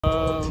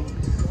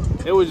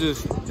it was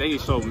just, they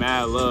showed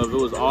mad love. It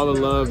was all the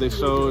love they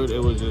showed. It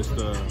was just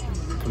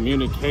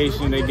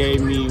communication they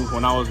gave me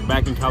when I was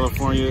back in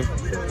California,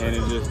 and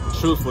it's just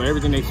truthful.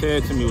 Everything they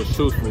said to me was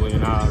truthful,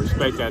 and I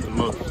respect that the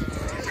most.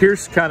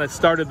 Pierce kind of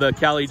started the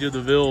Cali to the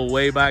Ville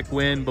way back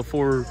when,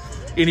 before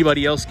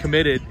anybody else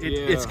committed.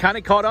 It's kind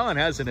of caught on,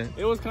 hasn't it?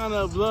 It was kind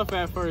of a bluff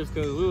at first,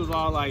 because we was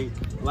all like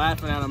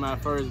laughing at him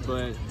at first,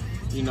 but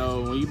you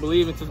know, when you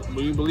believe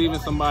in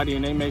somebody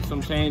and they make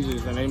some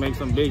changes, and they make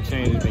some big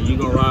changes, then you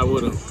gonna ride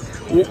with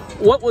them.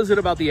 What was it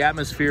about the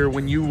atmosphere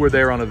when you were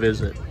there on a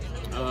visit?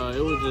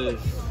 It was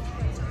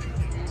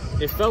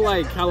just, it felt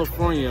like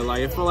California.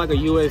 Like, it felt like a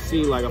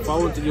USC. Like, if I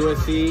went to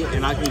USC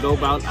and I can go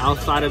about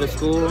outside of the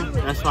school,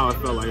 that's how it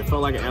felt like. It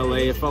felt like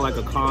LA. It felt like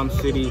a calm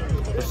city.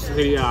 A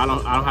city I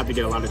don't have to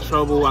get a lot of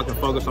trouble. I can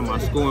focus on my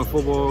school and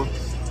football.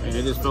 And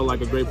it just felt like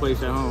a great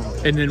place at home.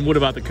 And then what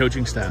about the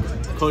coaching staff?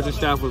 Coaching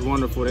staff was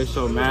wonderful. They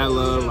showed mad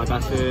love. Like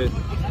I said,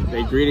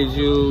 they greeted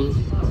you.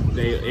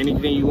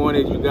 Anything you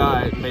wanted, you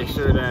got. Made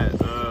sure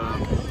that,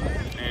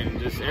 and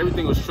just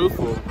everything was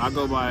truthful. I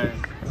go by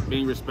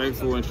being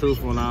respectful and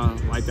truthful, and I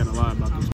like that a lot about this.